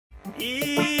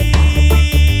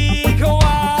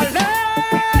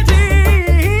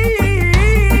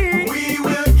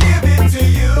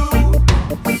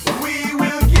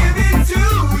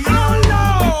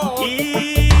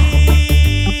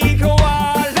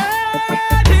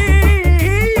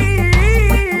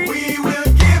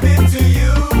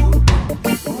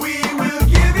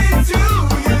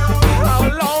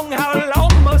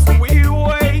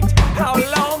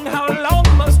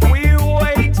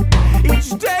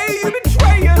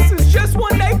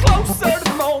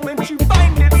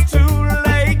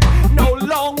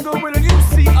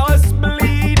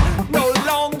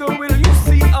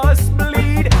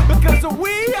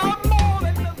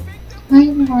Hi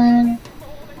everyone,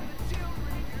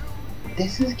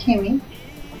 this is Kimmy.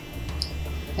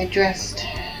 I dressed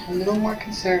a little more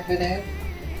conservative.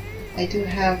 I do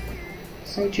have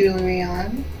some jewelry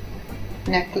on,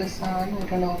 necklace on. I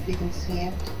don't know if you can see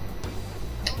it.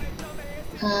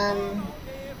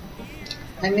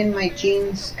 I'm in my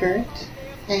jean skirt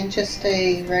and just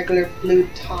a regular blue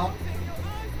top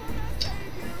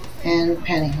and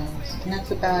pantyhose, and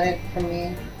that's about it for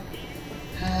me.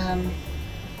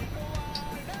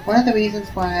 One of the reasons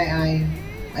why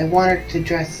I wanted to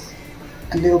dress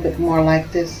a little bit more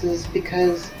like this is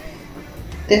because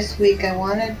this week I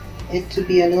wanted it to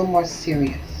be a little more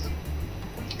serious,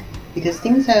 because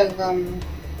things have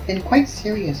been quite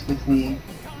serious with me,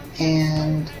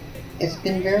 and it's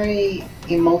been very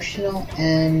emotional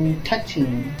and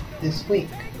touching this week,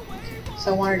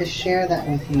 so I wanted to share that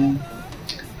with you.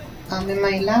 In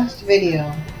my last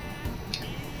video,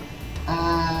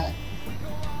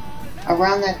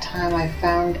 around that time I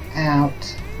found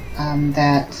out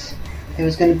that there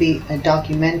was going to be a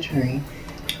documentary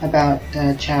about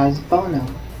Chaz Bono,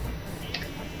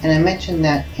 and I mentioned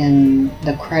that in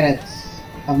the credits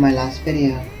of my last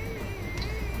video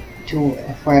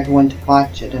for everyone to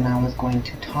watch it, and I was going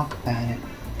to talk about it.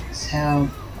 So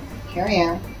here I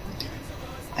am.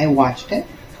 I watched it.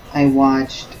 I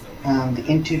watched the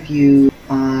interview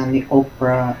on the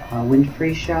Oprah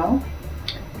Winfrey show.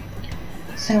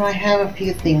 So I have a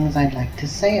few things I'd like to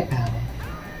say about it.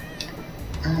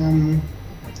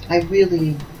 I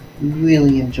really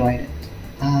enjoyed it.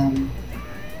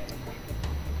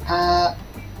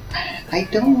 I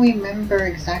don't remember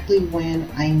exactly when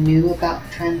I knew about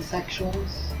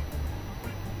transsexuals.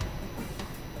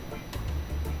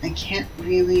 I can't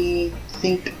really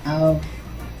think of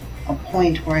a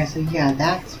point where I said, yeah,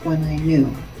 that's when I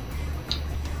knew.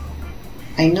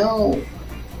 I know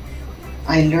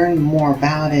I learned more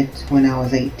about it when I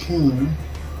was 18.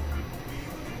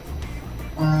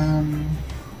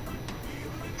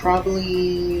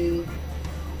 Probably,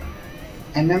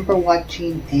 I remember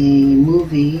watching a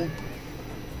movie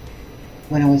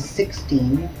when I was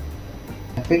 16.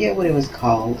 I forget what it was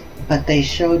called, but they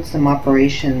showed some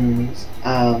operations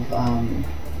of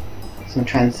some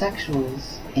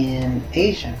transsexuals in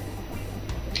Asia.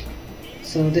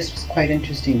 So this was quite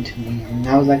interesting to me, and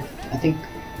I was like, I think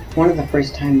one of the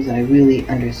first times that I really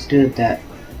understood that,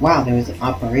 wow, there was an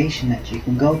operation that you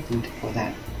can go through for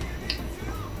that.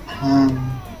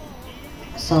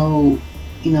 So,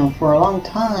 you know, for a long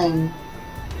time,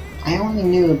 I only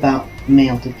knew about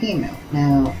male to female.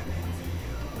 Now,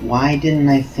 why didn't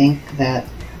I think that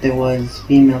there was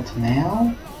female to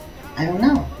male? I don't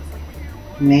know.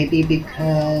 Maybe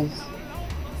because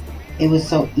it was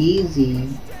so easy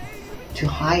to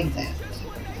hide that.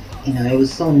 You know, it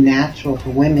was so natural for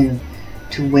women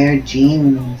to wear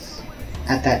jeans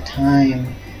at that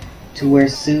time, to wear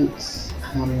suits,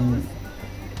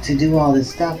 to do all this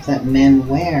stuff that men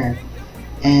wear,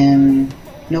 and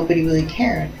nobody really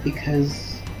cared,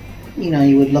 because, you know,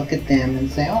 you would look at them and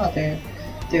say, oh, they're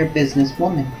a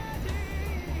businesswoman,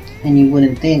 and you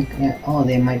wouldn't think that, oh,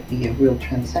 they might be a real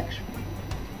transsexual.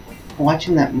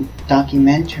 Watching that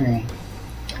documentary,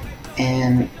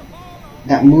 and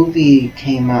that movie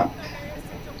came up,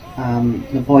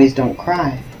 The Boys Don't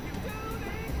Cry,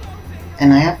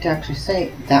 and I have to actually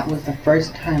say that was the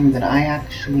first time that I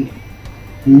actually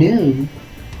knew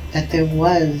that there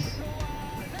was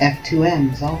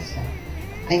F2Ms also.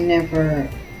 I never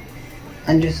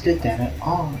understood that at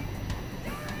all.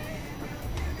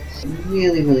 It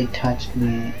really touched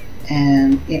me,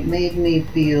 and it made me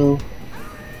feel,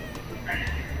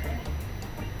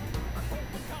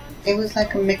 it was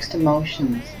like a mixed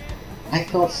emotions. I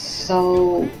felt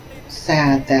so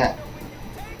sad that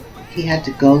he had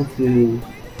to go through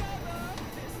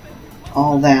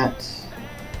all that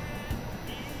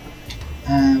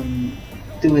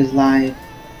through his life,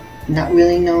 not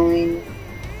really knowing,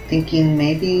 thinking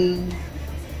maybe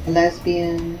a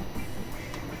lesbian,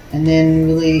 and then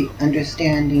really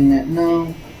understanding that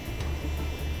no,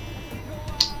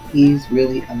 he's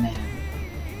really a man.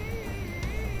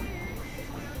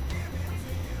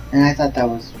 And I thought that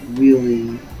was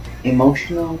really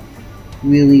emotional,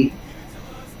 really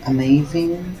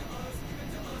amazing.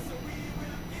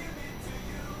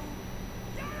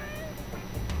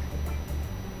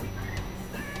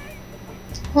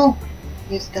 Oh,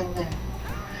 you're still there.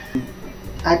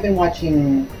 I've been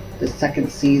watching the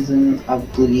second season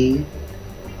of Glee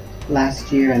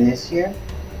last year and this year.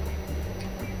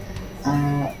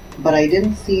 But I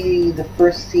didn't see the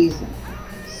first season.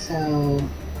 So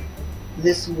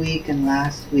this week and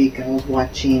last week I was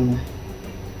watching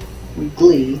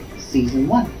Glee season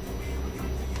 1.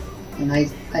 And I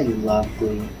love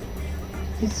Glee.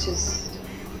 It's just,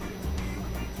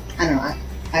 I don't know,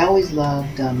 I always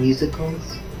loved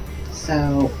musicals.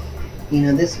 So, you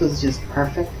know, this was just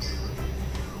perfect.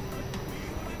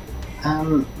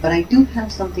 But I do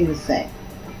have something to say.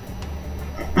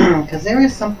 Because there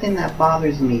is something that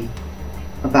bothers me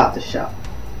about the show.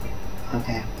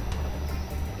 Okay.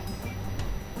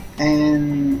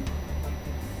 And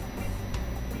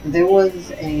there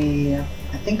was I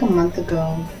think a month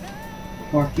ago,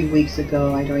 or a few weeks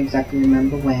ago, I don't exactly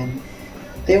remember when,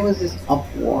 there was this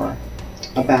uproar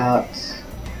about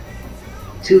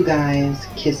 2 guys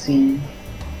kissing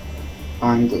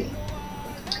on Glee.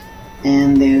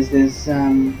 And there's this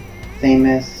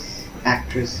famous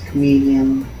actress,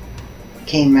 comedian,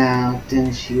 came out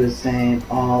and she was saying,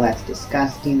 oh, that's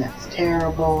disgusting, that's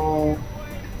terrible.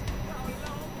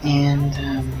 And,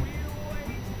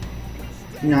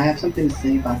 you know, I have something to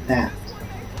say about that.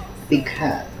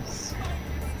 Because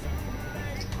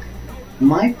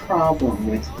my problem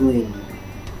with Glee,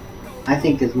 I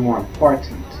think, is more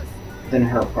important than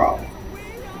her problem.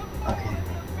 Okay.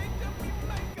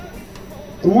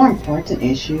 The more important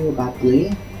issue about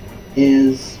Glee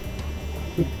is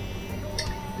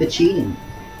the cheating,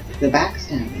 the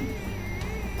backstabbing,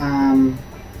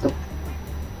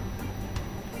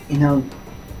 you know,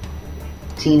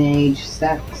 teenage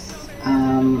sex,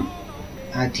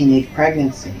 teenage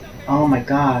pregnancy. Oh my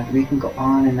God, we can go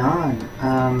on and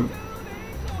on.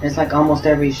 It's like almost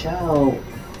every show,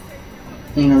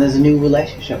 you know, there's a new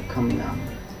relationship coming up.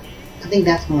 I think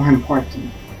that's more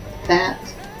important. That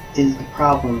is the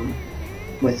problem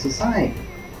with society.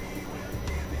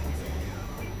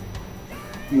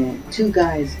 You know, 2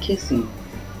 guys kissing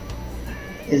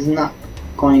is not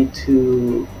going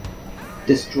to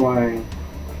destroy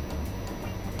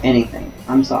anything.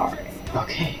 I'm sorry.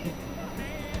 Okay?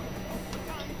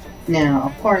 Now,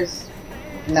 of course,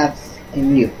 that's a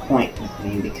new point with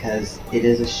me because it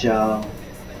is a show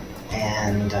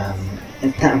and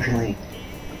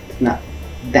it's not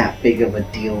that big of a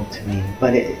deal to me.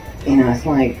 But it, you know, it's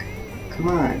like, come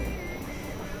on.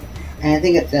 And I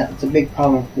think it's a big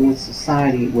problem with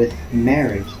society, with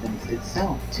marriage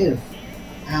itself too.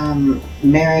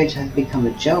 Marriage has become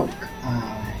a joke.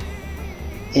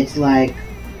 It's like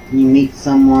you meet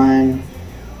someone,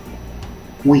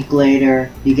 week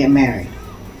later you get married,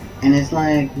 and it's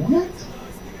like, what?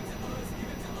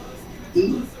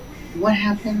 What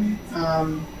happened?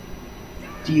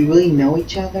 Do you really know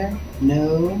each other?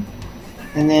 No.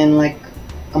 And then like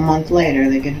a month later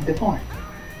they get a divorce.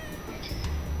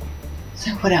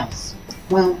 So what else?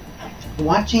 Well,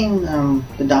 watching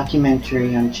the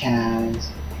documentary on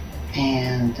Chaz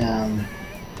and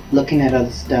looking at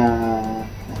other stuff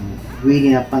and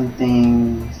reading up on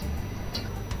things,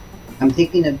 I'm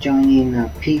thinking of joining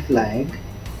PFLAG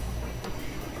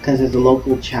because there's a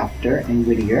local chapter in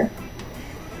Whittier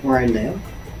where I live,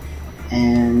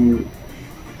 and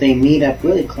they meet up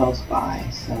really close by,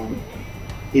 so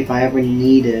if I ever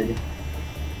needed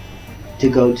to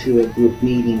go to a group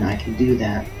meeting, I can do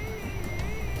that.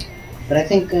 But I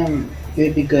think it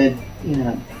would be good, you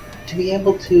know, to be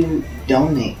able to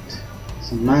donate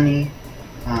some money,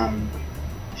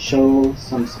 show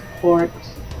some support,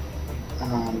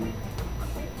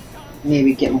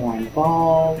 maybe get more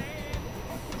involved.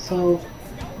 So,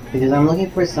 because I'm looking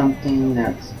for something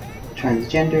that's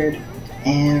transgendered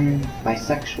and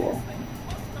bisexual.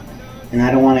 And I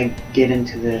don't want to get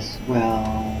into this,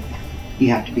 well, you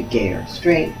have to be gay or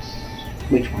straight.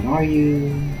 Which one are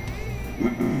you?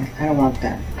 I don't want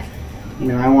that. You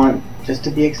know, I want just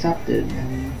to be accepted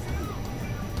and,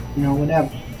 you know,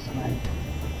 whatever. It's like,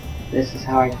 this is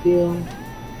how I feel.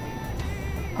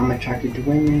 I'm attracted to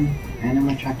women and I'm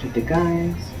attracted to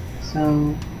guys.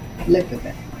 So, live with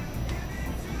it.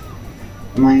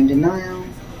 Am I in denial?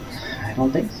 I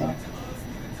don't think so.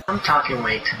 I'm talking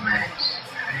way too much.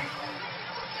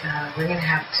 We're gonna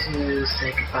have to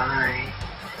say goodbye.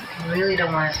 I really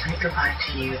don't want to say goodbye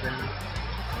to you though.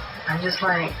 I'm just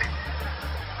like,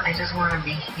 I just want to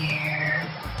be here,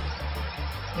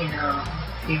 you know,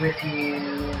 be with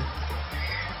you.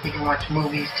 We can watch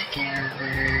movies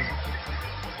together.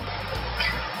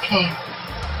 Okay.